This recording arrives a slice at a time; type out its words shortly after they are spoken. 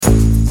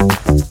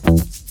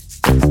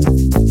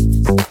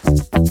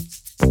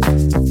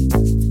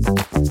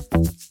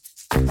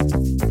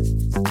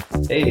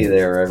Hey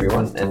there,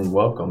 everyone, and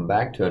welcome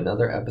back to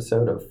another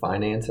episode of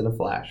Finance in a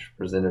Flash,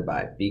 presented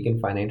by Beacon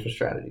Financial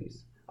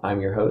Strategies. I'm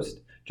your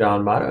host,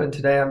 John Motto, and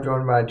today I'm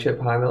joined by Chip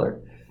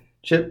Heimiller.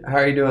 Chip, how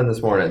are you doing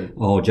this morning?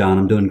 Oh, John,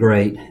 I'm doing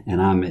great, and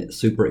I'm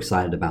super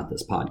excited about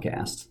this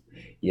podcast.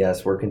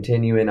 Yes, we're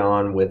continuing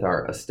on with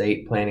our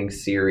estate planning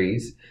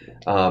series.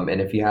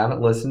 And if you haven't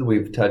listened,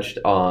 we've touched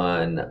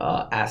on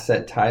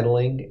asset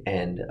titling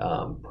and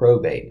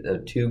probate.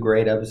 Two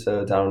great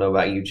episodes. I don't know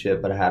about you,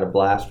 Chip, but I had a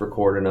blast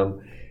recording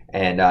them.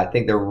 And I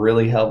think they're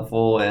really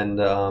helpful and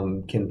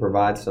can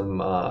provide some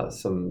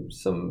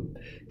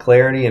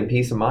clarity and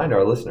peace of mind to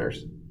our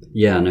listeners.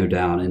 Yeah, no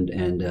doubt,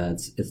 and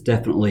it's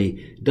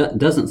definitely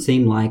doesn't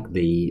seem like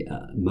the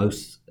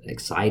most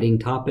exciting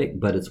topic,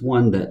 but it's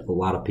one that a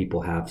lot of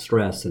people have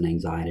stress and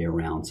anxiety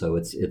around. So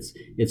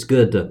it's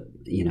good to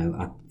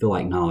I feel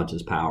like knowledge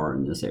is power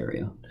in this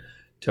area.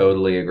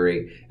 Totally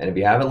agree. And if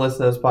you haven't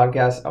listened to those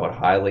podcasts, I would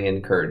highly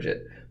encourage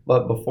it.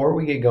 But before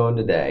we get going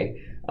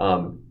today,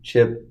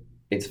 Chip,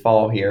 it's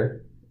fall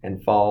here,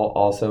 and fall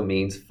also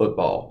means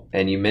football.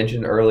 And you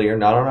mentioned earlier,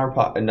 not on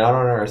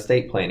our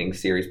estate planning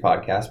series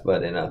podcast,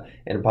 but in a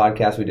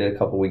podcast we did a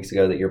couple weeks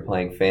ago, that you're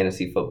playing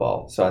fantasy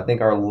football. So I think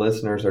our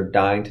listeners are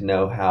dying to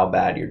know how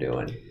bad you're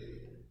doing.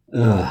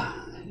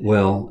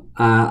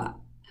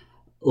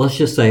 Let's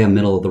just say I'm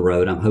middle of the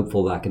road. I'm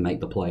hopeful that I can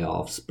make the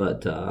playoffs,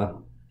 but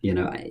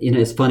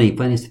it's funny.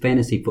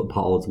 Fantasy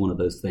football is one of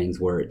those things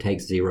where it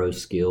takes zero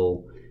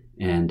skill.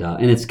 And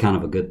it's kind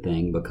of a good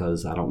thing,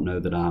 because I don't know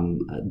that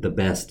I'm the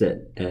best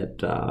at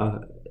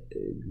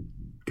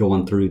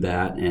going through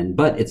that.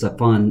 But it's a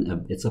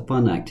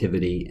fun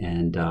activity,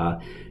 and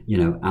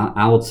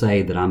I would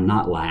say that I'm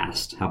not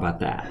last. How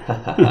about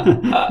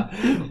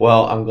that?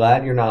 Well, I'm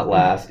glad you're not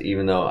last,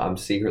 even though I'm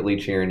secretly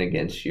cheering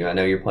against you. I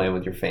know you're playing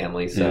with your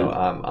family, so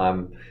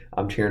yeah.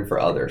 I'm cheering for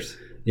others.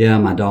 Yeah,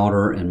 my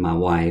daughter and my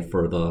wife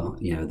are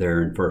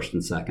they're in first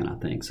and second, I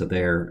think. So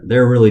they're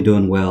really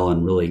doing well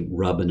and really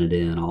rubbing it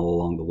in all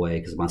along the way,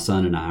 because my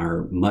son and I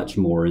are much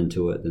more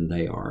into it than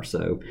they are.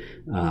 So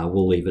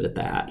we'll leave it at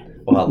that.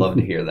 Well, I'd love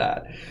to hear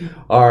that.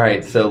 All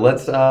right, so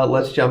let's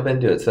jump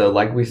into it. So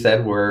like we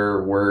said,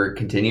 we're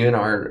continuing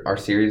our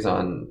series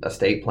on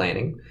estate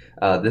planning.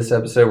 This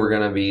episode, we're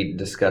going to be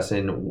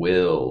discussing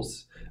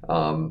wills.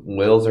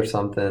 Wills are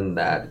something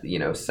that,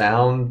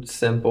 sound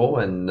simple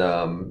and,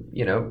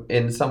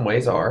 in some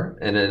ways are,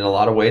 and in a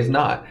lot of ways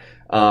not.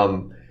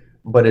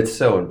 But it's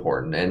so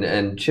important.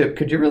 And Chip,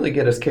 could you really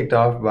get us kicked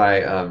off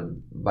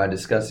by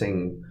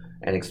discussing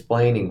and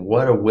explaining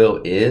what a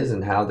will is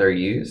and how they're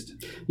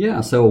used?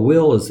 Yeah, so a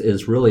will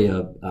is really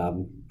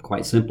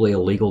quite simply a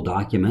legal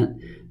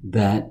document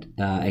that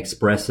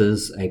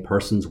expresses a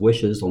person's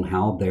wishes on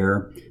how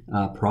their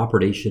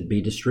property should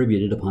be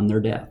distributed upon their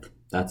death.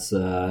 That's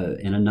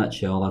in a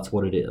nutshell, that's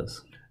what it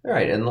is. All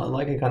right, and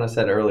like I kind of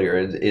said earlier,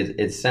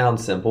 it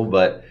sounds simple,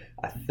 but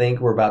I think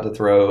we're about to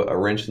throw a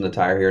wrench in the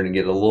tire here and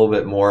get a little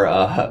bit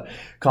more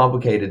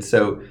complicated.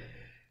 So,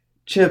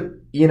 Chip,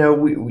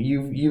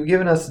 you've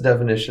given us a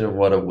definition of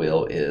what a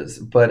will is,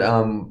 but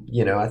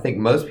I think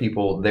most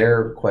people,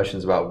 their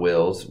questions about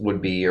wills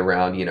would be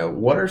around,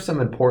 what are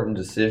some important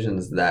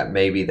decisions that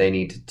maybe they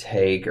need to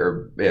take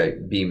or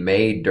be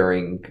made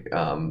during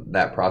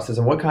that process,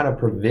 and what kind of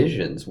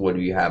provisions would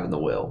you have in the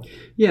will?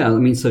 Yeah,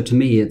 so to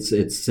me,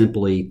 it's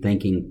simply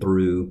thinking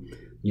through,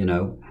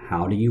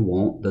 how do you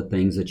want the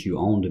things that you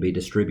own to be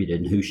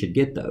distributed, and who should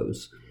get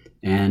those?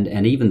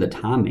 And even the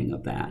timing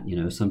of that,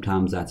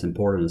 sometimes that's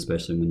important,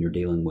 especially when you're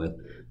dealing with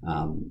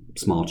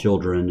small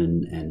children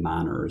and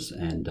minors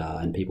and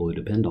people who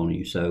depend on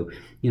you. So,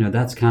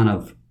 that's kind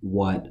of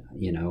what,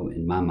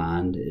 in my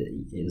mind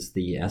is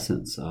the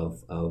essence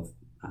of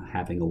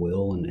having a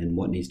will and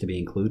what needs to be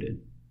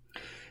included.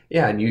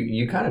 Yeah, and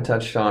you kind of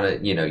touched on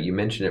it, you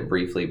mentioned it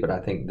briefly, but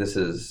I think this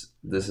is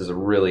a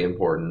really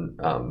important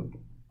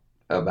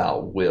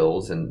about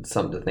wills and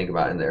something to think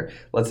about in there.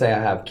 Let's say I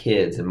have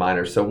kids and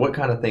minors. So what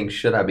kind of things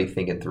should I be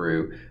thinking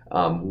through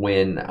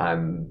when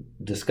I'm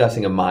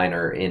discussing a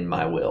minor in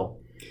my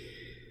will?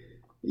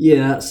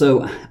 Yeah,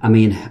 so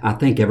I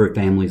think every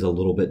family is a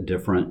little bit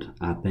different.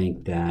 I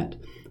think that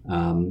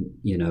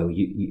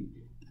you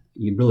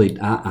really,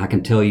 I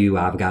can tell you,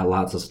 I've got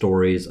lots of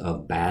stories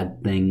of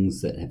bad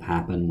things that have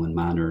happened when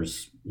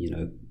minors,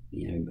 a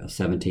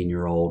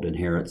 17-year-old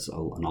inherits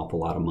an awful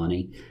lot of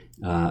money.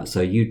 So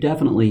you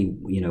definitely,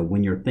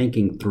 when you're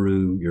thinking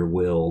through your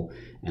will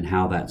and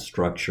how that's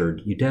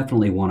structured, you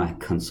definitely want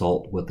to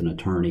consult with an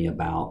attorney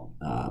about,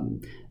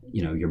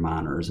 your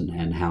minors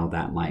and how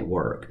that might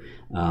work.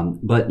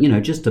 But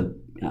just to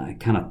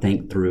kind of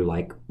think through,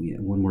 like,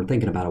 when we're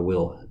thinking about a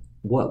will,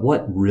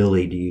 what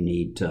really do you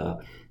need to,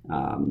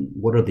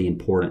 what are the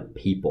important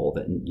people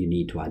that you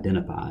need to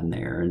identify in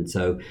there? And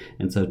so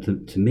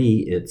to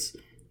me, it's,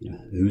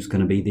 who's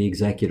going to be the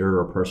executor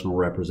or personal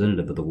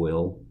representative of the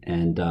will,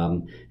 and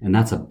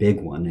that's a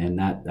big one, and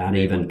that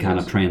even kind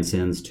of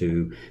transcends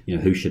to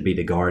who should be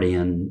the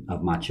guardian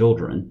of my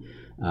children.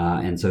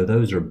 And so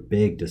those are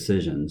big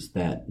decisions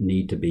that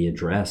need to be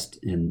addressed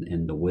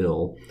in the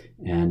will,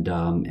 and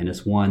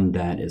it's one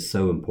that is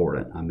so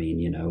important. I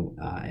mean,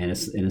 and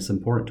it's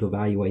important to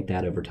evaluate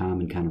that over time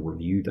and kind of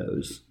review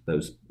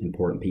those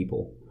important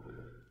people.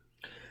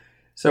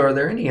 So, are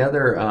there any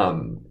other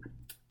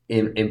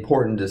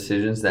important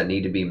decisions that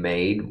need to be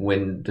made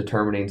when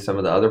determining some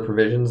of the other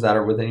provisions that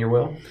are within your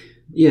will?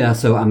 Yeah,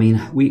 so I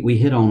mean, we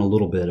hit on a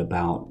little bit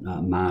about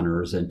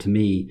minors, and to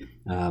me,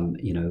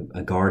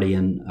 a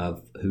guardian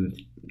of who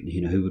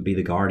would be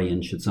the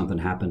guardian should something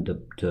happen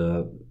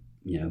to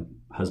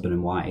husband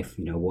and wife.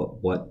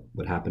 What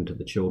would happen to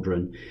the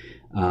children?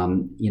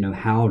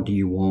 How do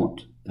you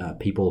want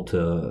people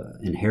to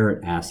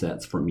inherit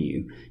assets from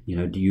you?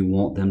 Do you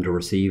want them to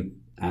receive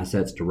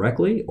assets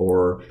directly,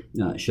 or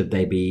should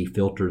they be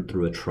filtered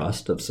through a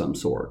trust of some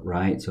sort,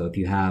 right? So if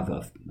you have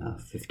a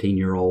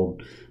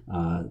 15-year-old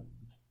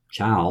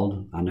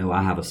child, I know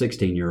I have a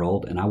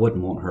 16-year-old, and I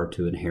wouldn't want her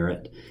to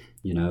inherit,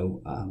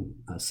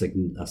 a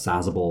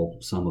sizable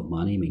sum of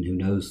money. I mean, who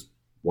knows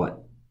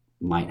what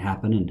might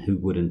happen and who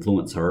would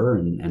influence her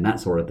and that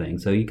sort of thing.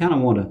 So you kind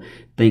of want to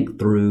think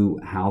through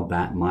how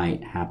that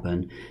might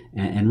happen.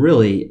 And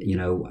really,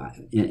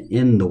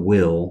 in the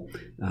will,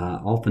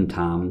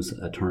 oftentimes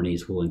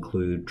attorneys will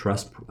include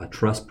a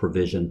trust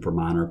provision for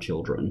minor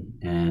children.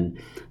 And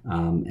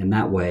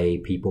that way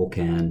people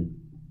can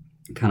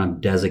kind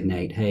of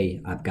designate,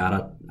 hey,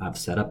 I've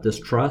set up this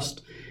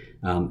trust.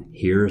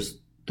 Here's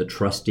the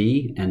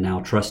trustee, and now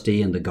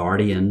trustee and the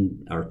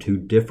guardian are two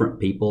different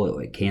people.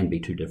 It can be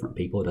two different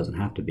people. It doesn't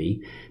have to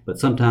be. But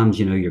sometimes,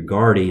 your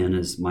guardian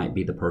might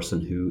be the person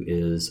who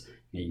is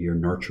your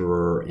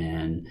nurturer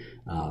and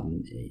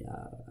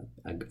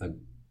a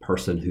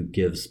person who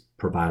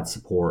provides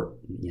support,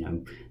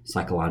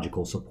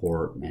 psychological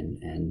support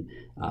and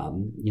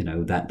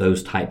that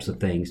those types of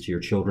things to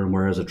your children.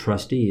 Whereas a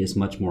trustee is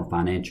much more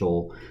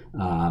financial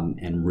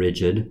and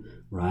rigid,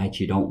 right?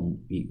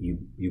 You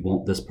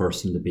want this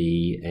person to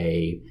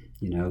be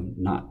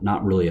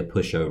not really a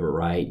pushover,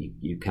 right?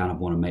 You kind of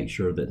want to make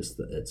sure that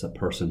it's a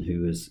person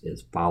who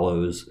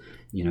follows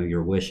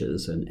your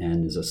wishes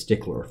and is a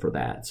stickler for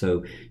that.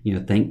 So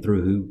think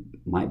through who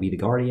might be the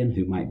guardian,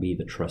 who might be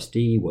the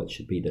trustee, what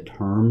should be the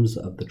terms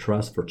of the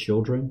trust for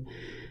children,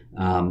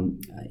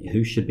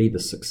 who should be the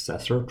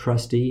successor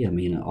trustee. I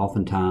mean,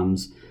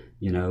 oftentimes,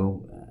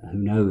 who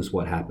knows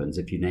what happens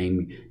if you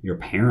name your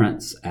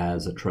parents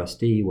as a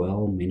trustee.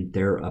 Well, I mean, if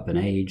they're up in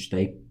age,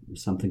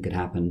 something could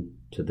happen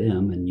to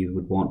them, and you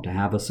would want to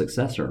have a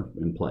successor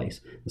in place.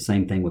 The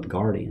same thing with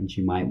guardians.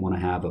 You might want to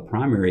have a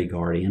primary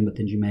guardian, but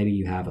then maybe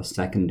you have a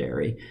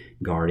secondary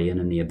guardian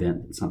in the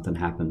event that something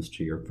happens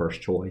to your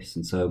first choice.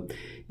 And so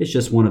it's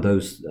just one of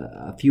those,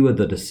 a few of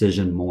the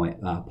decision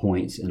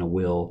points in a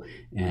will,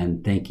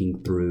 and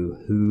thinking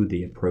through who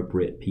the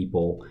appropriate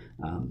people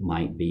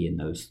might be in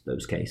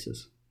those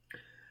cases.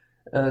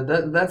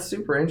 That's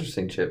super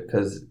interesting, Chip,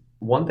 because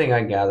one thing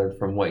I gathered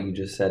from what you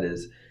just said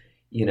is,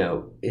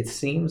 it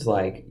seems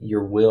like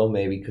your will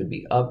maybe could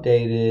be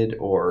updated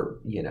or,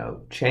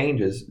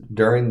 changes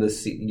during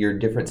your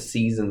different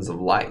seasons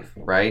of life,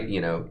 right?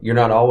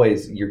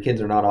 your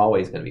kids are not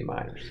always going to be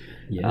minors.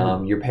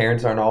 Yeah. Your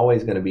parents aren't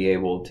always going to be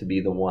able to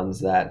be the ones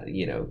that,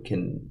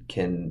 can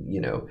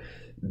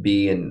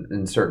be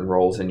in certain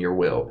roles in your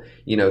will.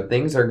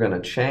 Things are going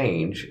to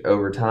change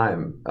over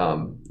time.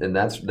 And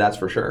that's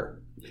for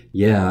sure.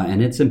 Yeah.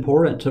 And it's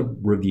important to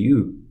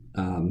review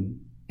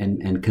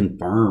and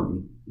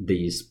confirm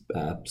these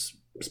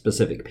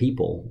specific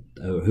people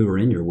who are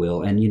in your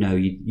will. And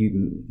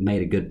you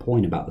made a good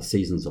point about the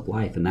seasons of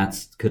life, and that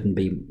couldn't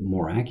be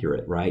more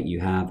accurate, right? You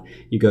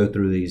go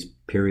through these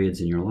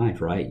periods in your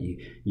life, right?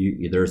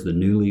 You there's the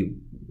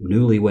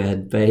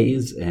newlywed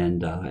phase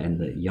and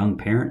the young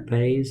parent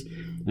phase,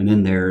 and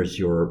then there's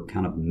your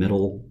kind of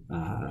middle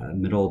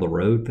of the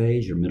road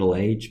phase, your middle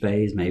age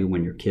phase, maybe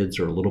when your kids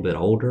are a little bit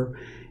older.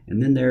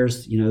 And then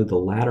there's, the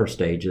latter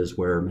stages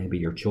where maybe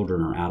your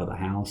children are out of the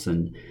house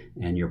and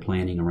you're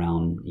planning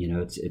around,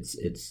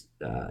 it's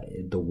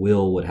the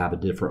will would have a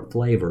different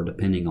flavor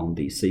depending on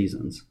these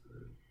seasons.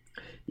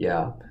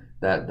 Yeah,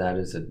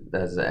 that's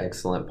an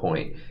excellent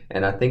point.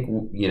 And I think,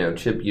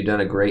 Chip, you've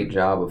done a great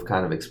job of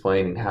kind of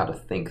explaining how to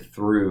think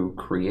through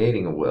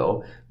creating a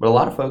will. But a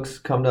lot of folks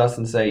come to us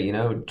and say,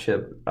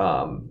 Chip,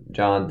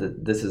 John,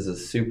 this is a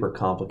super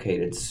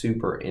complicated,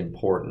 super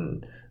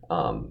important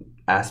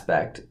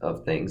aspect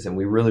of things, and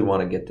we really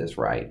want to get this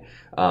right.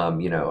 I'm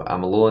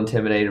a little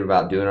intimidated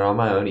about doing it on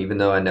my own, even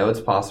though I know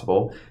it's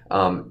possible.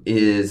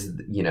 Is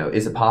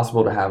it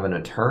possible to have an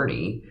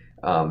attorney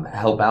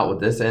help out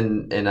with this?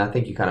 And I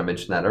think you kind of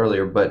mentioned that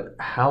earlier, but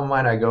how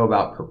might I go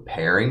about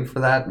preparing for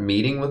that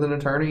meeting with an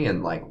attorney,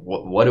 and like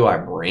what do I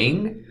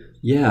bring?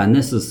 Yeah, and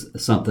this is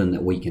something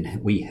that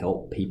we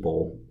help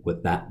people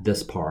with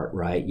this part,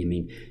 right? You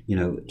mean,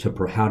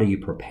 how do you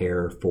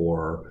prepare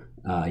for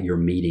your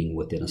meeting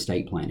with an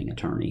estate planning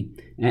attorney.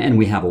 And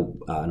we have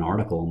an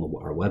article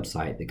on our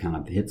website that kind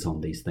of hits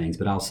on these things.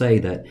 But I'll say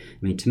that,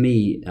 to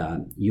me,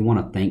 you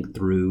want to think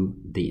through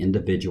the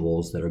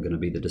individuals that are going to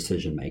be the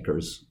decision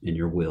makers in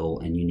your will,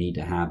 and you need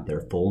to have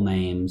their full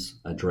names,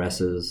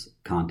 addresses,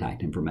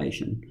 contact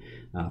information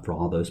for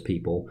all those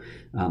people.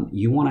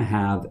 You want to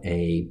have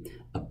a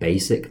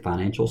basic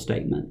financial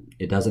statement.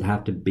 It doesn't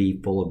have to be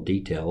full of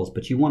details,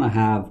 but you want to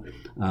have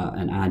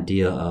an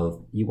idea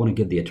of, you want to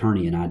give the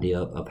attorney an idea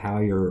of how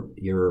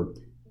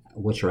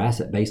what your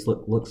asset base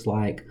looks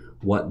like,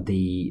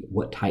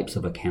 what types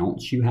of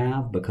accounts you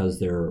have, because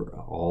they're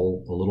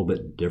all a little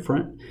bit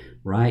different,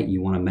 right?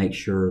 You want to make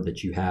sure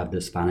that you have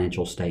this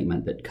financial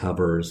statement that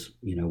covers,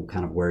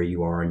 kind of where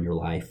you are in your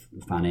life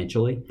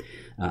financially.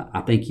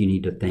 I think you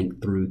need to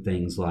think through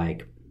things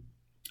like,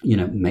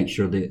 make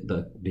sure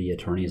the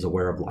attorney is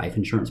aware of life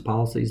insurance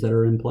policies that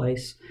are in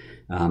place.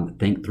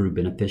 Think through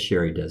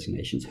beneficiary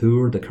designations.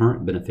 Who are the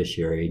current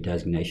beneficiary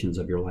designations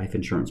of your life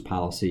insurance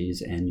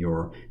policies and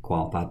your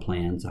qualified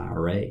plans,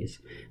 IRAs,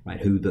 right?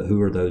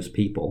 Who are those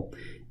people?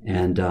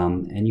 And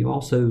you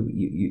also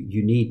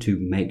you need to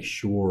make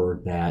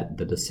sure that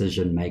the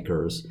decision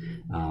makers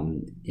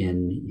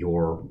in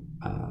your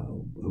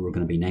who are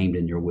going to be named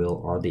in your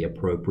will are the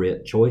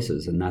appropriate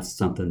choices, and that's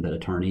something that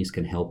attorneys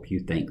can help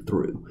you think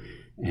through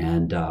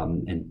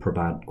and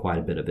provide quite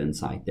a bit of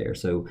insight there.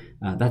 So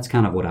that's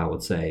kind of what I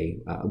would say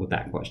with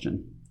that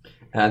question.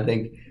 And I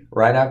think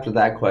right after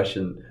that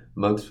question,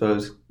 most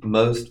folks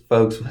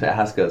would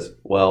ask us,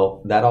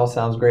 well, that all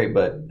sounds great,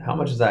 but how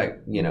much is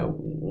that,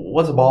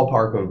 what's a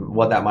ballpark of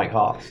what that might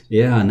cost?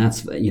 Yeah, and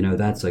that's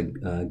a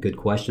good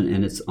question.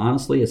 And it's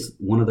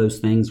one of those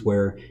things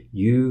where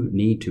you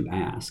need to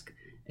ask.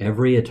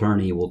 Every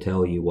attorney will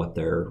tell you what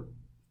their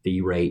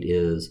fee rate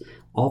is.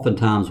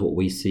 Oftentimes what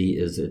we see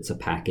is it's a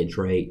package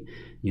rate.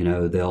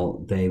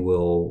 They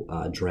will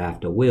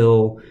draft a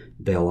will.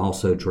 They'll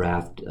also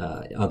draft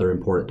other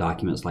important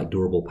documents like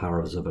durable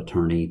powers of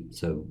attorney,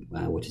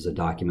 which is a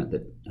document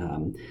that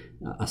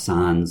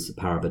assigns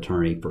power of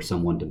attorney for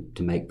someone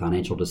to make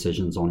financial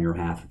decisions on your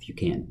behalf if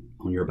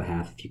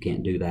you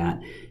can't do that.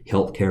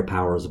 Healthcare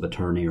powers of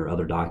attorney or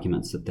other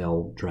documents that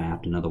they'll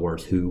draft. In other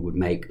words, who would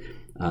make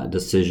a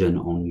decision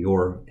on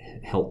your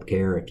health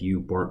care if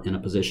you weren't in a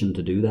position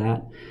to do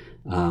that.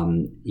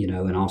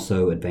 And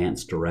also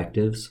advanced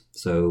directives.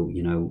 So,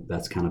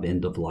 that's kind of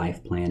end of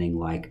life planning,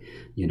 like,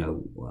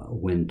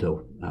 when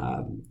to,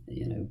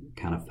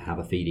 kind of have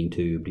a feeding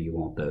tube. Do you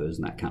want those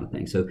and that kind of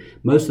thing? So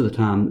most of the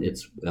time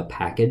it's a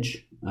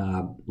package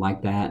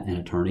like that, and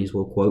attorneys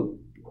will quote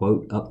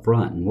up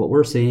front. And what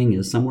we're seeing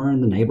is somewhere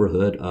in the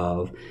neighborhood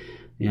of,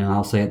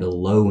 I'll say at the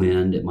low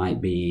end, it might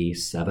be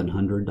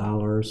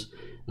 $700.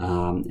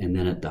 And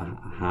then at the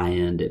high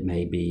end, it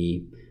may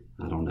be,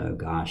 I don't know,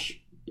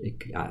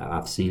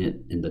 I've seen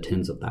it in the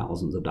tens of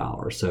thousands of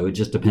dollars. So it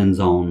just depends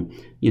on,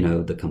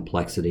 the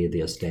complexity of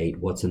the estate,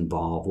 what's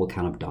involved, what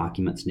kind of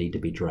documents need to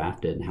be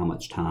drafted, and how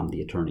much time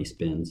the attorney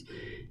spends,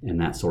 and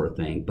that sort of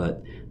thing.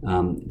 But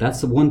that's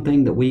the one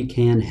thing that we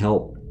can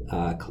help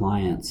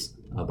clients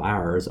of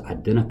ours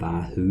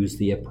identify who's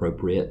the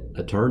appropriate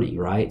attorney,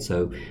 right?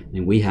 So,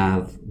 we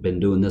have been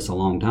doing this a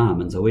long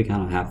time, and so we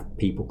kind of have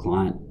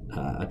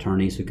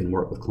attorneys who can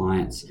work with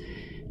clients,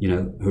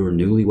 who are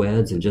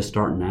newlyweds and just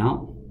starting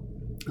out.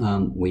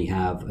 We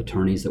have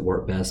attorneys that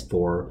work best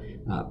for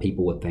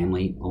people with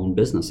family-owned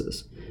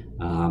businesses.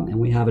 And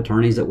we have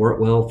attorneys that work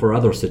well for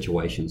other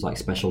situations like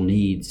special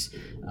needs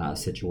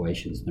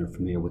situations. And they're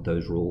familiar with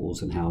those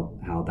rules and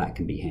how that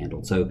can be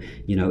handled. So,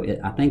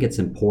 I think it's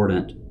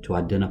important to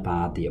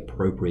identify the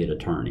appropriate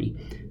attorney.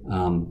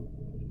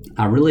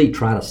 I really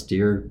try to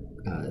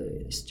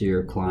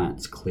steer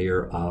clients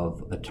clear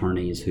of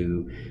attorneys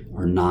who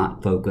are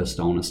not focused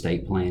on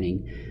estate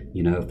planning.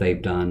 If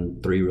they've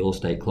done 3 real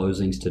estate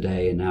closings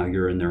today and now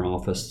you're in their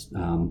office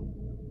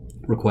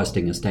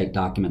requesting estate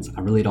documents,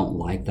 I really don't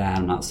like that.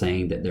 I'm not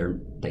saying that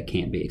they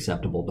can't be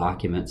acceptable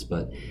documents,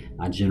 but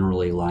I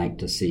generally like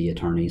to see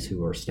attorneys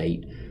who are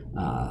estate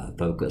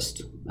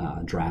focused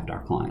draft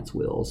our clients'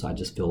 wills. I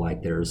just feel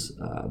like there's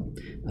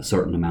a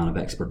certain amount of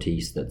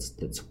expertise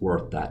that's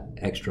worth that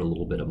extra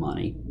little bit of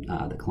money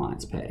the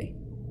clients pay.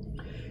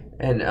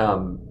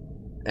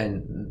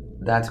 And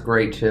that's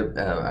great, Chip,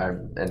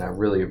 and I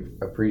really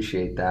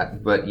appreciate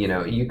that. But,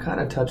 you kind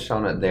of touched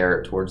on it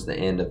there towards the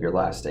end of your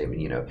last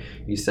statement.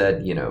 You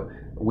said,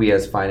 we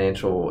as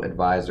financial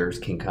advisors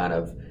can kind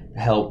of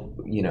help,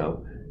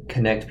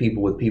 connect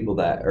people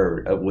that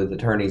are with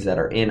attorneys that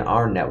are in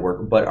our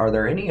network. But are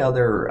there any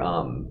other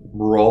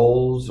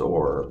roles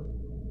or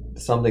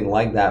something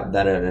like that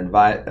an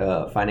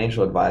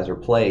financial advisor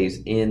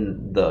plays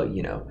in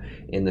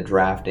the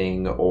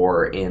drafting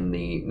or in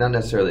the, not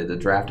necessarily the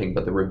drafting,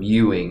 but the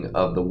reviewing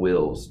of the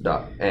wills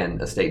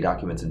and estate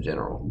documents in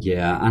general?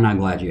 Yeah, and I'm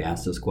glad you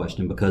asked this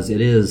question because it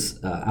is,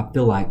 I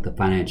feel like the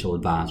financial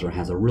advisor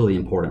has a really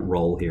important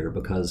role here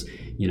because,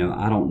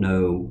 I don't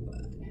know,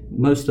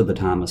 most of the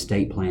time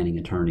estate planning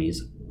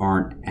attorneys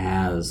aren't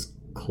as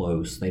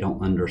close. They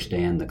don't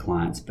understand the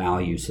client's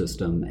value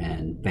system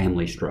and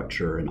family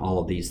structure and all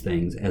of these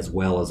things, as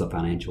well as a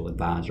financial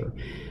advisor.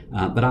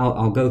 But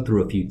I'll go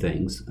through a few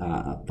things.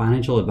 A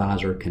financial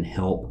advisor can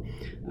help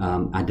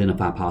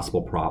identify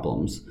possible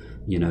problems.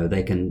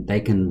 They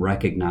can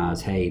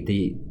recognize, hey,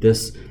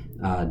 this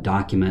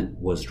document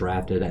was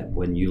drafted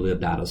when you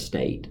lived out of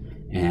state,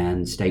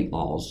 and state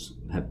laws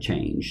have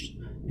changed.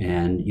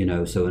 And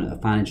so a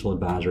financial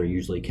advisor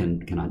usually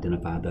can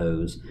identify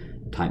those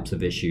types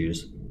of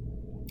issues.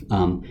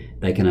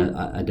 They can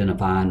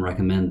identify and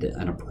recommend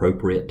an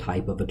appropriate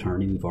type of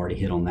attorney. We've already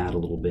hit on that a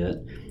little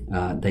bit.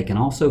 They can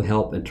also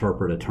help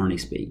interpret attorney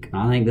speak.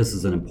 And I think this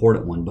is an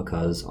important one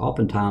because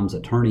oftentimes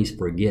attorneys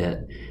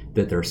forget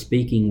that they're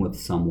speaking with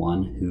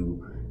someone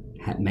who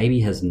maybe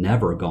has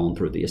never gone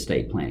through the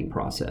estate planning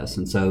process.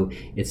 And so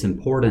it's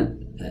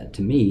important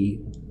to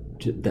me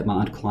that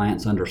my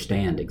clients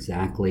understand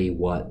exactly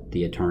what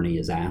the attorney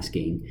is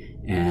asking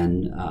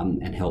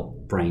and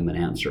help frame an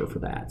answer for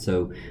that.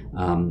 So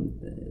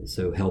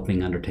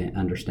helping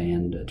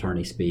understand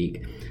attorney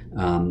speak.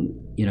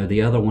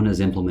 The other one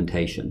is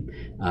implementation.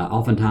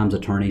 Oftentimes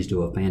attorneys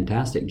do a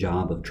fantastic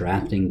job of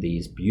drafting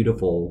these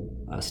beautiful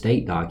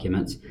estate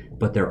documents,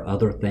 but there are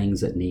other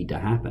things that need to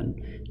happen.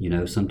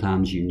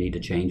 Sometimes you need to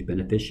change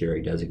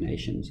beneficiary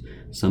designations.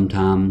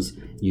 Sometimes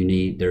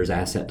there's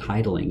asset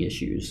titling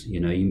issues.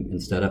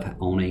 Instead of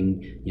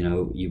owning,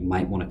 you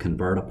might want to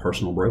convert a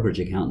personal brokerage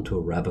account into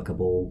a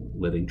revocable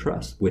living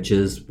trust, which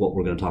is what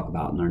we're going to talk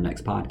about in our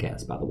next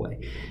podcast, by the way.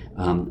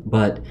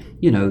 But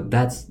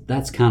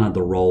that's kind of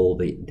the role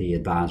the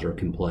advisor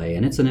can play,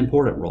 and it's an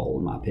important role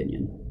in my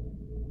opinion.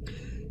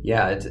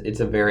 Yeah,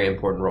 it's a very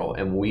important role,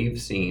 and we've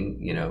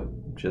seen,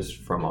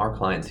 just from our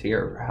clients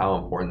here, how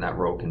important that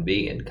role can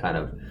be, and kind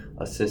of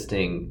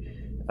assisting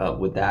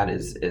with that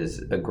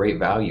is a great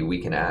value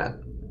we can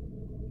add.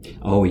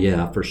 Oh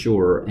yeah, for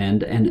sure,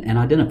 and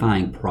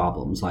identifying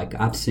problems. Like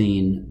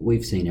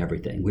we've seen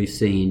everything. We've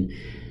seen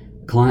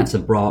clients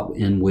have brought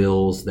in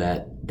wills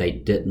that they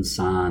didn't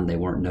sign, they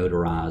weren't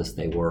notarized,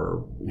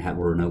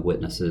 were no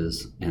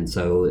witnesses, and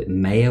so it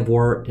may have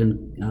worked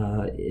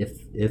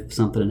if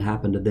something had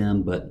happened to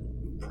them, but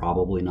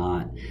probably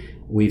not.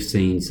 We've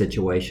seen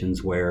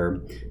situations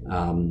where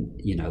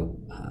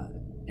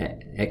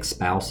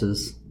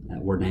ex-spouses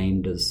were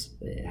named as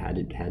had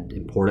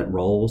important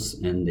roles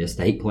in the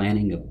estate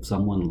planning of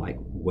someone, like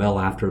well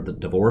after the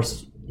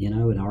divorce had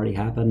already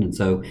happened. And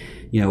so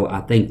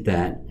I think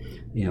that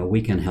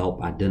we can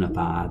help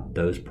identify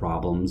those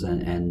problems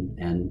and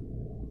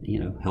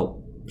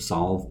help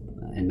solve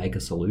and make a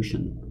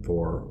solution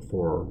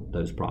for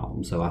those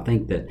problems. So I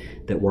think that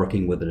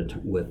working with an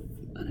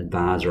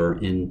advisor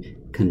in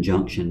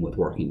conjunction with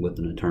working with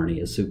an attorney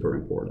is super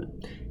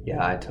important.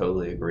 Yeah, I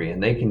totally agree.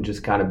 And they can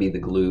just kind of be the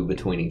glue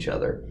between each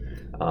other.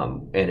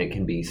 And it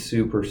can be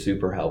super,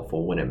 super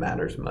helpful when it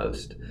matters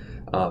most.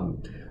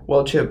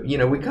 Well, Chip,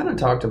 we kind of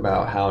talked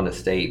about how an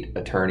estate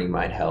attorney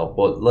might help.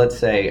 Well, let's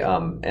say,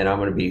 and I'm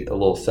going to be a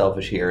little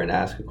selfish here and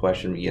ask a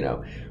question,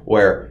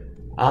 where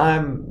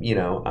I'm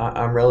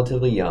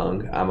relatively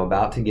young. I'm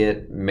about to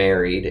get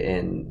married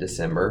in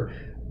December.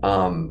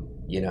 I've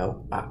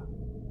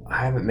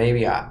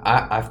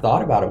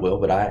thought about a will,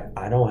 but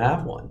I don't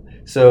have one.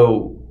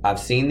 So I've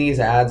seen these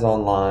ads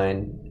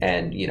online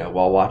and,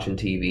 while watching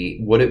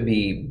TV. Would it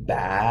be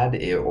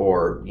bad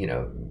or,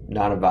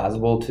 not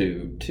advisable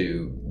to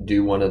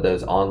do one of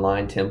those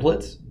online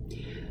templates?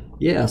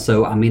 Yeah,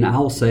 so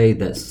I'll say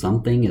that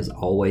something is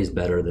always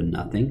better than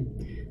nothing.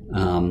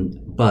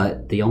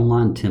 But the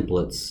online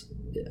templates,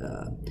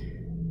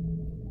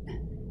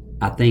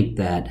 I think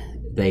that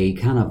they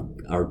kind of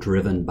are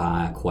driven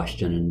by a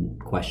question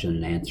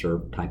and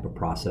answer type of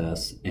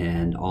process,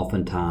 and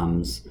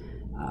oftentimes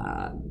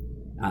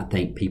I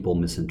think people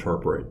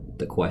misinterpret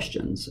the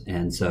questions.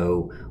 And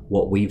so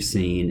what we've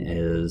seen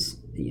is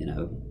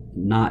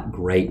not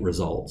great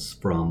results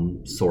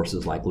from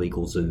sources like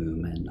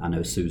LegalZoom, and I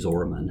know Sue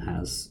Zorman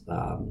has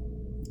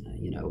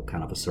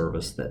kind of a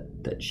service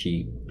that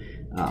she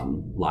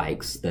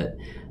likes, that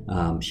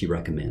she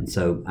recommends.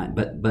 So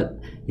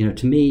but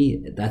to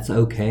me that's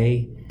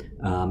okay.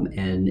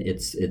 And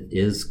it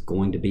is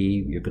going to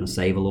be, you're going to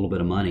save a little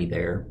bit of money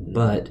there,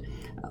 but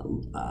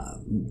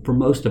for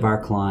most of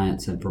our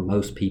clients and for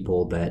most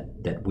people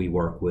that we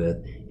work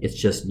with, it's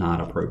just not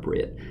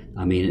appropriate.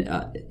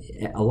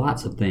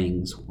 Lots of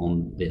things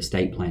on the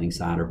estate planning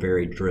side are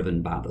very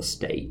driven by the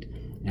state,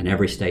 and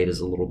every state is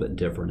a little bit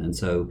different. And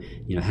so,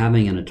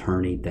 having an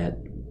attorney that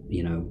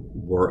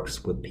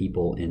works with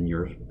people in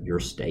your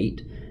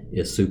state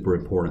is super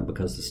important,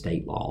 because the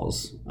state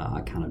laws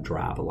kind of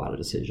drive a lot of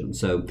decisions.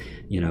 So,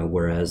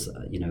 whereas,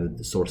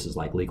 the sources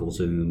like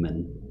LegalZoom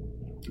and,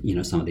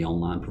 some of the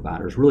online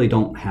providers really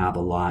don't have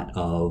a lot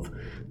of,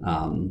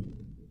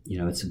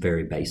 it's a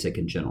very basic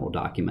and general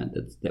document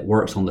that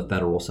works on the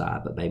federal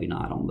side, but maybe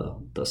not on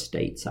the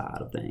state side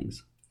of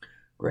things.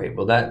 Great.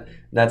 Well,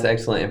 that's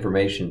excellent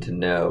information to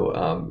know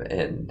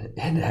and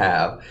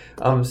have.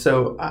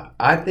 So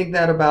I think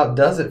that about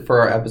does it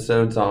for our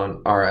episode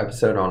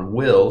on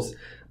wills.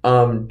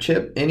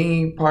 Chip,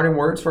 any parting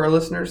words for our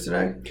listeners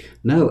today?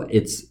 No,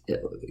 it's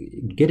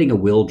getting a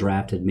will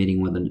drafted,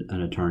 meeting with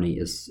an attorney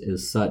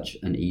is such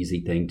an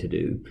easy thing to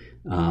do.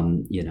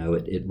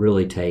 It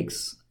really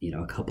takes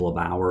a couple of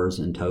hours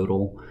in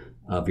total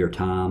of your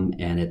time,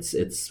 and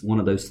it's one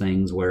of those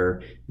things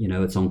where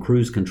it's on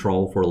cruise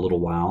control for a little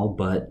while,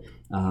 but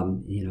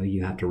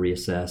you have to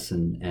reassess,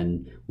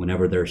 and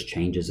whenever there's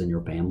changes in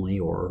your family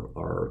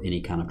or any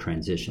kind of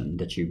transition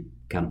that you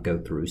kind of go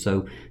through.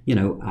 So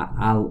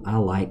I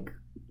like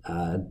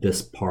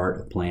this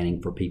part of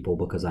planning for people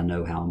because I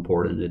know how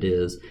important it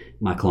is.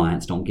 My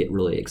clients don't get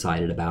really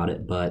excited about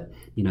it, but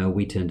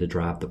we tend to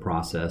drive the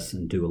process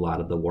and do a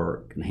lot of the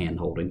work and hand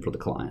holding for the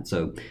client.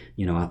 So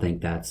I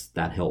think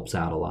that helps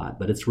out a lot,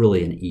 but it's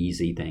really an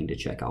easy thing to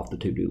check off the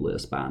to-do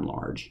list by and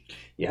large.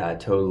 Yeah, I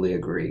totally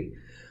agree.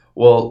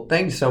 Well,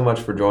 thank you so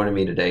much for joining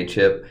me today,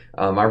 Chip.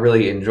 I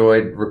really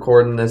enjoyed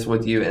recording this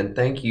with you, and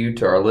thank you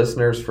to our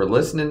listeners for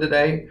listening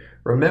today.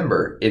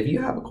 Remember, if you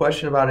have a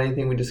question about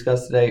anything we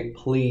discussed today,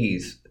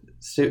 please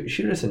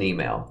shoot us an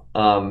email.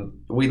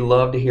 We'd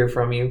love to hear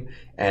from you,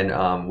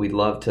 and we'd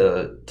love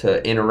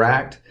to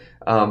interact.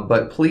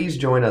 But please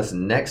join us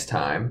next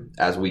time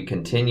as we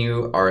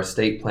continue our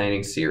estate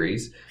planning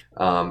series.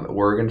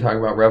 We're going to talk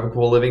about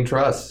revocable living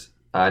trusts.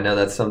 I know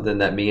that's something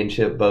that me and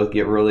Chip both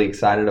get really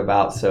excited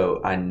about, so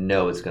I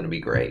know it's going to be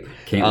great.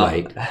 Can't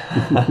wait.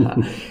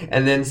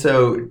 And then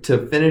so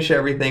to finish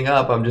everything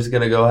up, I'm just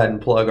going to go ahead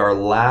and plug our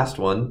last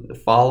one.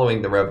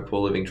 Following the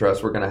Revocable Living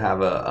Trust, we're going to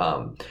have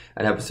an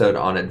episode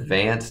on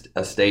advanced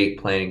estate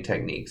planning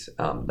techniques.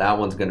 That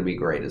one's going to be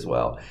great as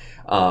well.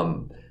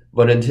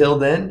 But until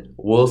then,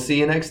 we'll see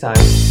you next time.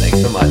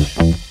 Thanks so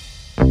much.